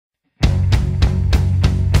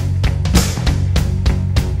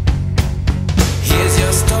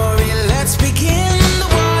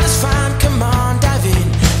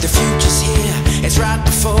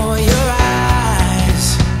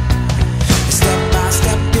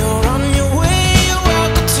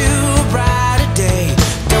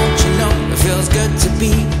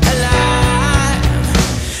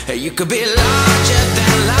could be larger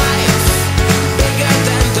than life, bigger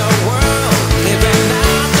than the world, living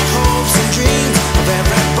out the hopes and dreams of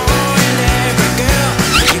every boy and every girl.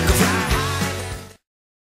 You could fly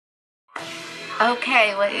high. Okay,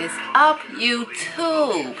 what is up,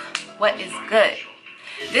 YouTube? What is good?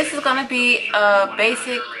 This is gonna be a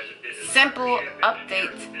basic, simple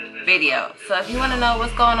update video. So if you want to know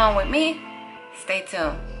what's going on with me, stay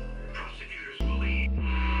tuned.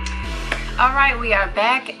 Alright, we are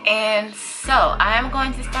back, and so I am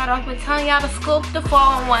going to start off with telling y'all the scoop, the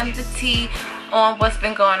 411, the tea on what's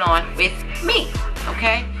been going on with me.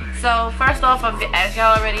 Okay, so first off, as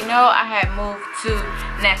y'all already know, I had moved to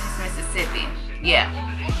Natchez, Mississippi. Yeah,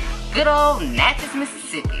 good old Natchez,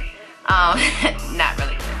 Mississippi. Not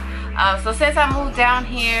really good. So since I moved down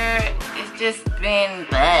here, it's just been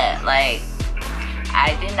bad. Like,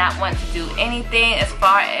 I did not want to do anything as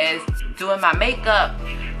far as doing my makeup,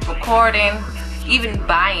 recording, even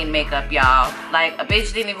buying makeup, y'all. Like, a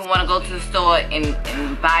bitch didn't even want to go to the store and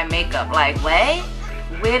buy makeup. Like, what?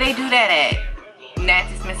 Where they do that at?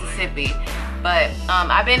 Natchez, Mississippi. But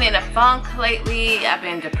I've been in a funk lately. I've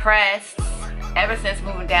been depressed ever since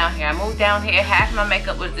moving down here. I moved down here, half of my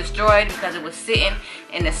makeup was destroyed because it was sitting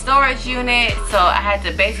in the storage unit, so I had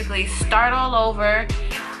to basically start all over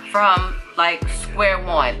from like square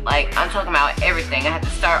one. Like, I'm talking about everything. I had to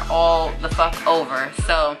start all the fuck over,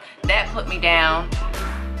 so that put me down.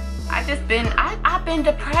 I've been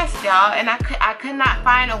depressed, y'all, and I could not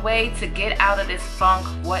find a way to get out of this funk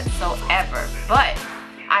whatsoever. But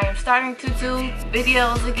I am starting to do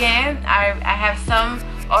videos again. I have some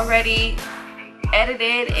already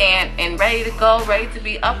edited and ready to go, ready to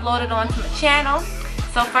be uploaded onto my channel.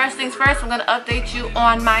 So first things first, I'm going to update you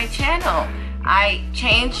on my channel. I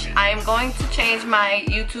am going to change my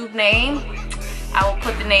YouTube name. I will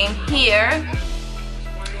put the name here.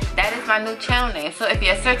 That is my new channel name. So if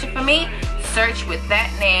you're searching for me, search with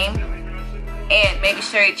that name and maybe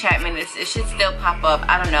Sherry Chapman. It should still pop up,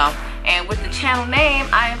 I don't know. And with the channel name,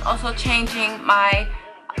 I am also changing my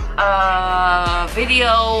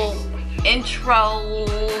video intro,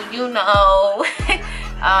 you know.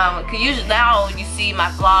 Cause usually now you see my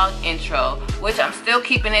vlog intro, which I'm still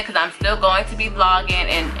keeping it because I'm still going to be vlogging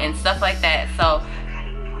and stuff like that. So,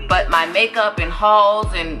 but my makeup and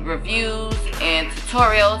hauls and reviews and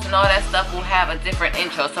tutorials and all that stuff will have a different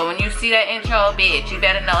intro. So when you see that intro, bitch, you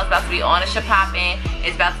better know it's about to be on the Sha Poppin.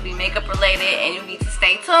 It's about to be makeup related, and you need to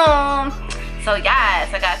stay tuned. So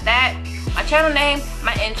yes, I got that, my channel name,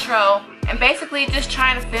 my intro, and basically just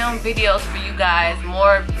trying to film videos for you guys,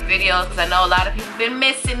 more videos, because I know a lot of people been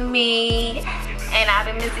missing me, and I've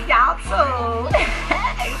been missing y'all too.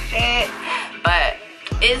 Shit. But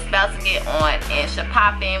it's about to get on in Sha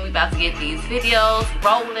Poppin. We about to get these videos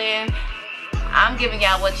rolling. I'm giving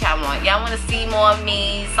y'all what y'all want. Y'all want to see more of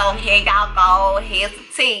me, so here y'all go. Here's the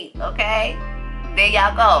tea, okay? There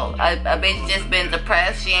y'all go. A bitch just been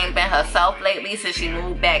depressed. She ain't been herself lately since she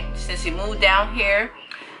moved down here.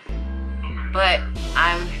 But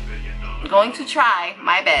I'm going to try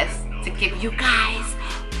my best to give you guys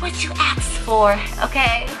what you asked for,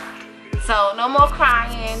 okay? So no more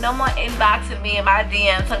crying, no more inboxing me in my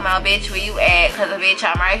DM talking about, bitch, where you at? Cause bitch,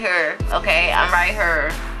 I'm right here, okay? I'm right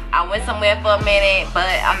here. I went somewhere for a minute, but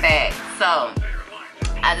I'm back. So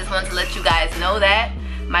I just want to let you guys know that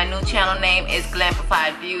my new channel name is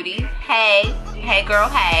Glamplified Beauty. Hey, hey girl,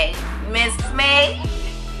 hey, miss me?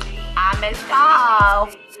 I miss y'all.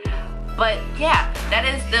 But yeah, that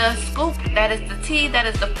is the scoop, that is the tea, that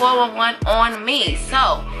is the 411 on me.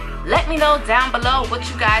 So let me know down below what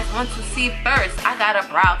you guys want to see first. I got a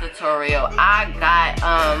brow tutorial. I got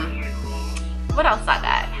what else I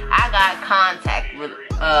got? I got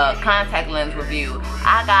contact lens review.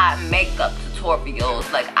 I got makeup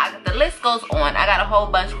tutorials. Like, the list goes on. I got a whole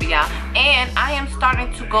bunch for y'all, and I am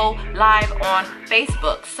starting to go live on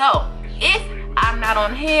Facebook. So if I'm not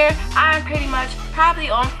on here, I'm pretty much probably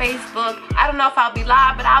on Facebook. I don't know if I'll be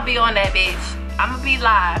live, but I'll be on that bitch. I'm gonna be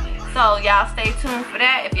live. So y'all stay tuned for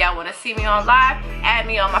that. If y'all want to see me on live, add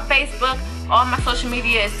me on my Facebook. All my social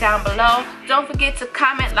media is down below. Don't forget to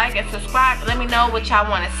comment, like, and subscribe. Let me know what y'all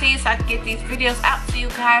want to see so I can get these videos out to you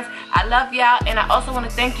guys. I love y'all, and I also want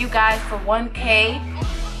to thank you guys for 1K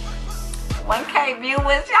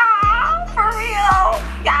viewers, y'all. For real,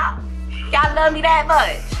 y'all love me that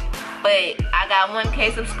much. But I got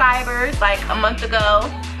 1K subscribers like a month ago.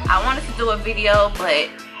 I wanted to do a video, but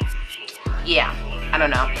yeah, I don't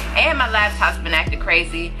know. And my laptop's been acting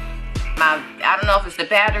crazy. I don't know if it's the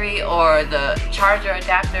battery or the charger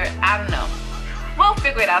adapter. I don't know. We'll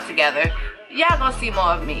figure it out together. Y'all gonna see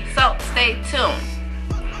more of me. So stay tuned.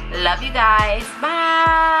 Love you guys.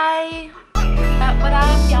 Bye. What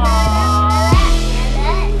up, y'all?